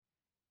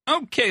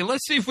Okay,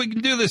 let's see if we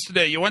can do this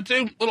today. You want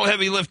to? A little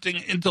heavy lifting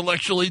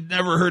intellectually,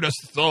 never hurt a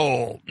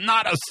soul.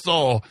 Not a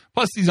soul.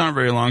 Plus, these aren't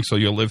very long, so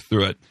you'll live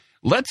through it.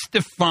 Let's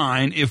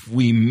define, if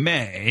we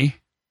may,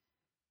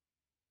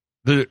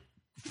 the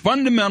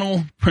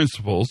fundamental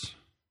principles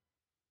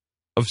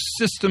of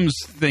systems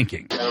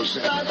thinking.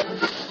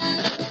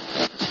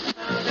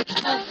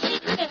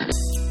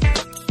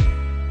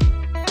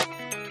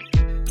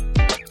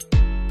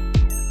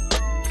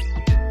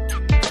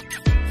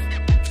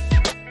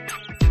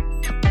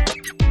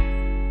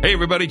 Hey,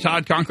 everybody,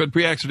 Todd Conklin,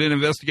 Pre-Accident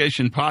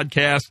Investigation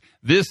Podcast.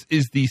 This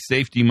is the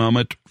safety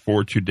moment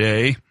for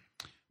today.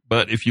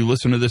 But if you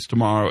listen to this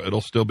tomorrow, it'll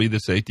still be the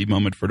safety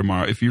moment for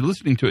tomorrow. If you're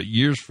listening to it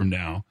years from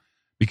now,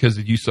 because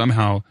you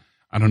somehow,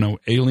 I don't know,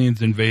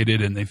 aliens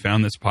invaded and they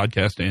found this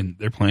podcast and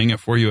they're playing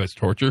it for you as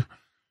torture,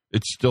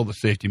 it's still the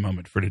safety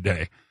moment for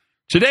today.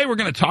 Today, we're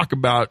going to talk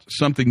about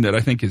something that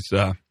I think is,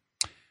 in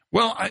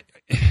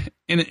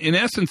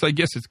essence, I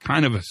guess it's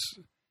kind of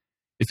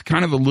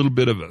a little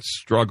bit of a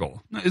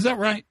struggle. Is that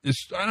right?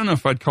 I don't know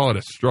if I'd call it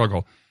a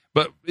struggle,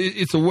 but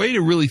it's a way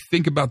to really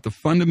think about the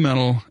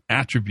fundamental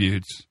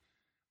attributes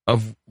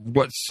of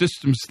what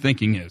systems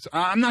thinking is.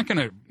 I'm not going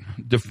to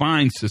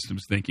define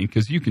systems thinking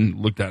because you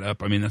can look that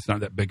up. I mean, that's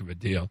not that big of a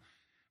deal.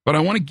 But I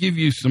want to give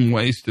you some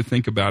ways to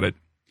think about it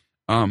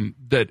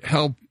that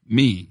help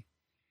me.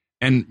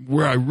 And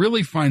where I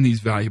really find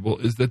these valuable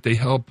is that they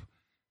help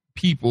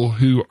people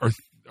who are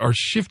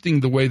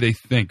shifting the way they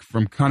think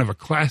from kind of a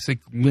classic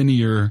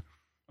linear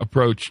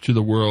approach to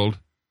the world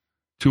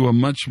to a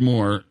much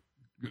more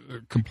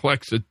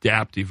complex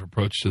adaptive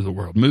approach to the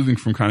world, moving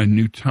from kind of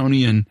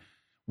Newtonian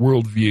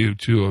worldview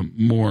to a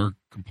more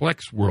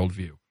complex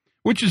worldview,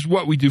 which is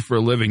what we do for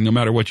a living, no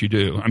matter what you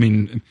do. I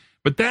mean,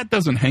 but that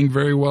doesn't hang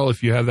very well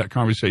if you have that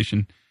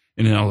conversation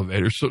in an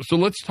elevator. So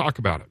let's talk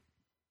about it.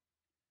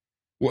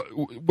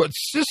 What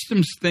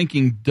systems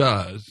thinking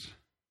does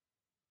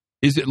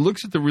is it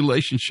looks at the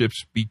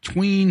relationships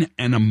between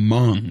and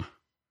among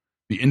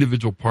the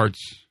individual parts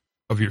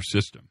of your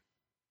system.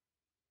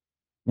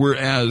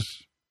 Whereas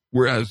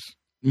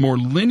more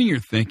linear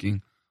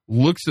thinking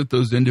looks at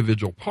those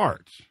individual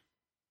parts.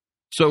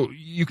 So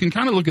you can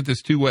kind of look at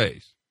this two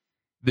ways.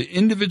 The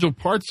individual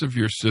parts of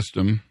your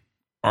system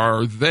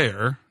are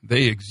there,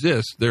 they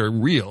exist, they're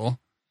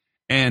real,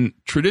 and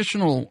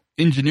traditional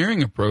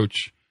engineering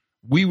approach,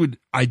 we would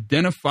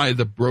identify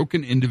the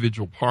broken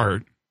individual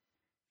part,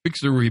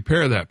 fix or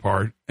repair that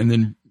part, and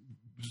then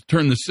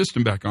turn the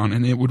system back on,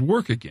 and it would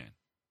work again.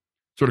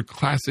 Sort of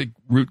classic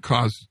root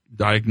cause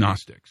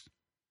diagnostics.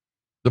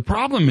 The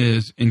problem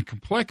is, in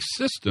complex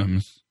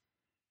systems,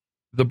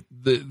 the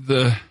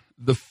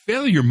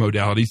failure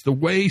modalities, the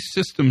way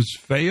systems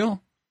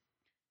fail,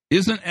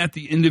 isn't at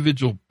the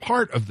individual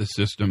part of the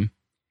system.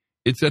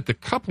 It's at the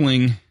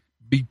coupling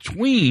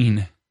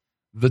between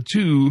the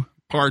two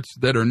parts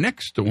that are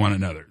next to one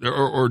another,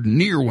 or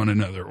near one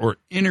another, or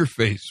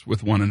interface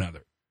with one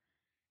another.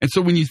 And so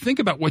when you think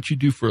about what you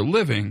do for a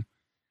living,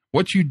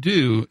 what you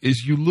do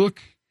is you look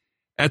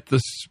at the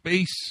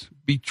space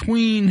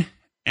between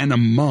and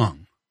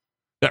among,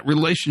 that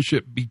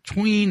relationship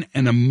between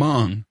and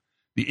among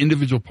the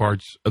individual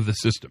parts of the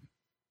system.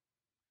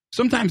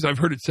 Sometimes I've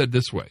heard it said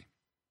this way.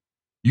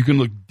 You can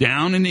look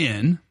down and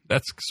in,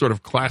 that's sort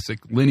of classic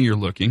linear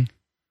looking,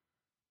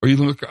 or you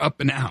look up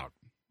and out.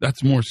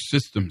 That's more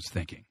systems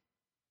thinking.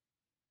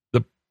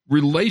 The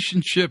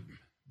relationship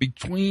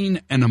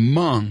between and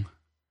among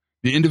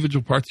the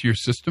individual parts of your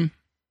system,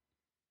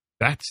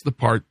 that's the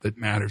part that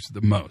matters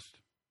the most.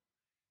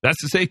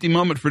 That's the safety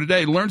moment for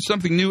today. Learn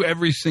something new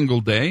every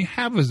single day.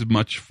 Have as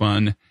much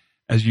fun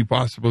as you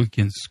possibly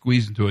can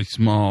squeeze into a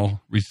small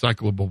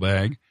recyclable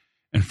bag.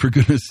 And for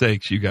goodness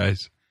sakes, you guys,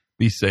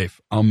 be safe.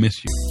 I'll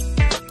miss you.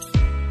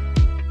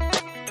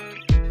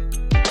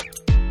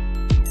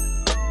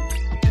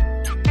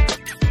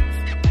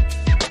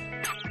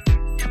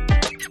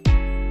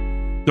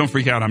 Don't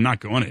freak out. I'm not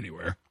going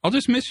anywhere. I'll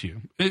just miss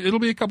you. It'll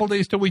be a couple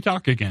days till we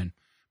talk again,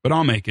 but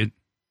I'll make it.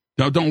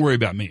 No, don't worry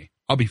about me.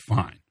 I'll be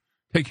fine.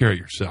 Take care of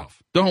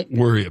yourself. Don't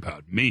worry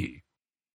about me.